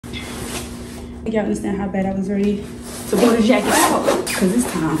Y'all understand how bad I was ready to pull the jacket out, because it's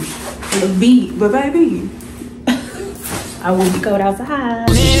time for the beat. But baby, I won't be cold outside.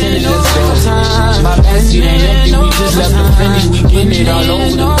 My backseat ain't empty, we just left the Fendi, we getting it all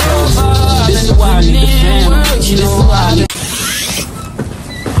over the place. This is why I need the family, this is why I need.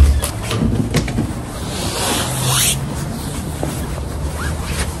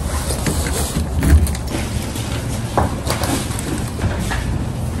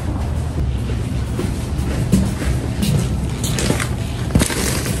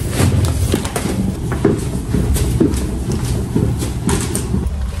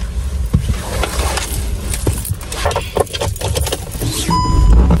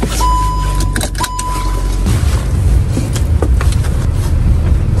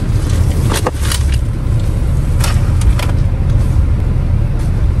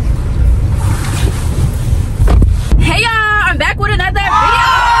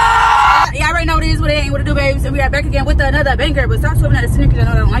 We are back again with another banger, but stop swimming at the sneakers. I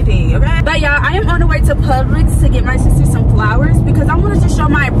know I don't like that, okay? But y'all, I am on the way to Publix to get my sister some flowers because I wanted to show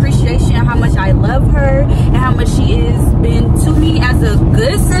my appreciation, how much I love her and how much she has been to me as a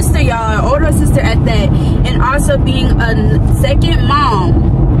good sister, y'all, older sister at that, and also being a second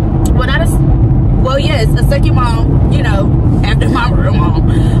mom. Well, not a, well, yes, a second mom, you know, after my real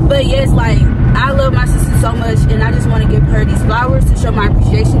mom. But yes, like, I love my sister so much, and I just want to give her these flowers to show my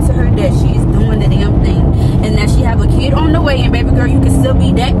appreciation to her that she's doing the damn thing, and that she have a kid on the way. And baby girl, you can still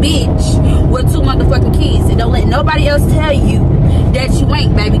be that bitch with 2 motherfucking kids, and don't let nobody else tell you that you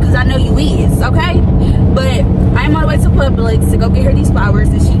ain't, baby, because I know you is, okay? But I'm on the way to Publix to go get her these flowers,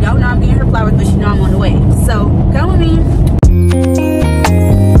 and she don't know I'm getting her flowers, but she know I'm on the way. So come with me.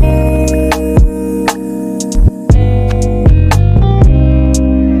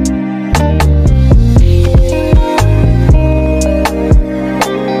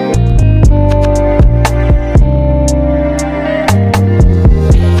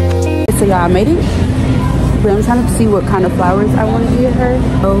 So y'all, I made it, but I'm trying to see what kind of flowers I want to get her.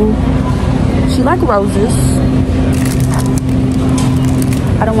 Oh, she like roses.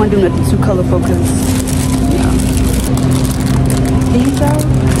 I don't want to do nothing too colorful because, you know. These though,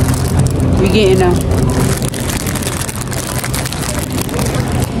 we getting them.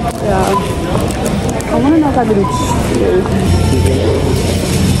 Yeah, I want to know if I can choose.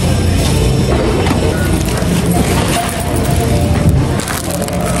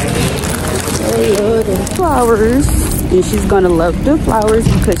 Love the flowers, and she's gonna love the flowers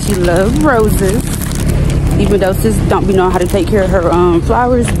because she loves roses, even though sis don't be knowing how to take care of her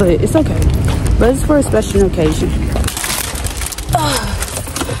flowers, but it's okay. But it's for a special occasion.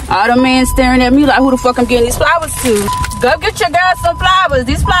 All the men staring at me like, who the fuck I'm getting these flowers to? Go get your girl some flowers.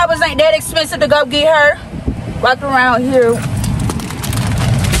 These flowers ain't that expensive to go get her. Walk around here.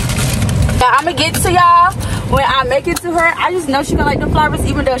 Now, I'm gonna get to y'all when I make it to her. I just know she gonna like the flowers,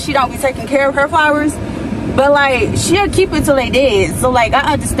 even though she don't be taking care of her flowers. But like, she'll keep it till they dead. So like,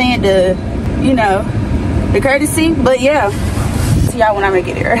 I understand the, you know, the courtesy. But yeah, see y'all when I make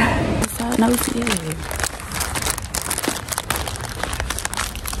it here.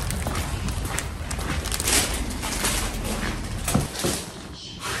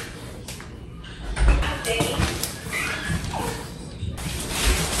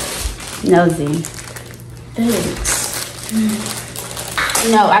 Nosy.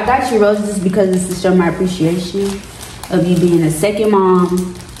 No, I got you roses because it's to show my appreciation of you being a second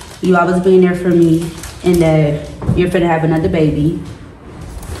mom, you always being there for me, and that you're finna have another baby,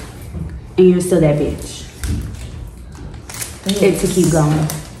 and you're still that bitch. It's to keep going.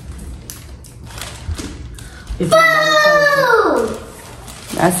 If nobody tells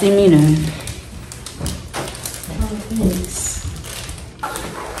you. I see me now.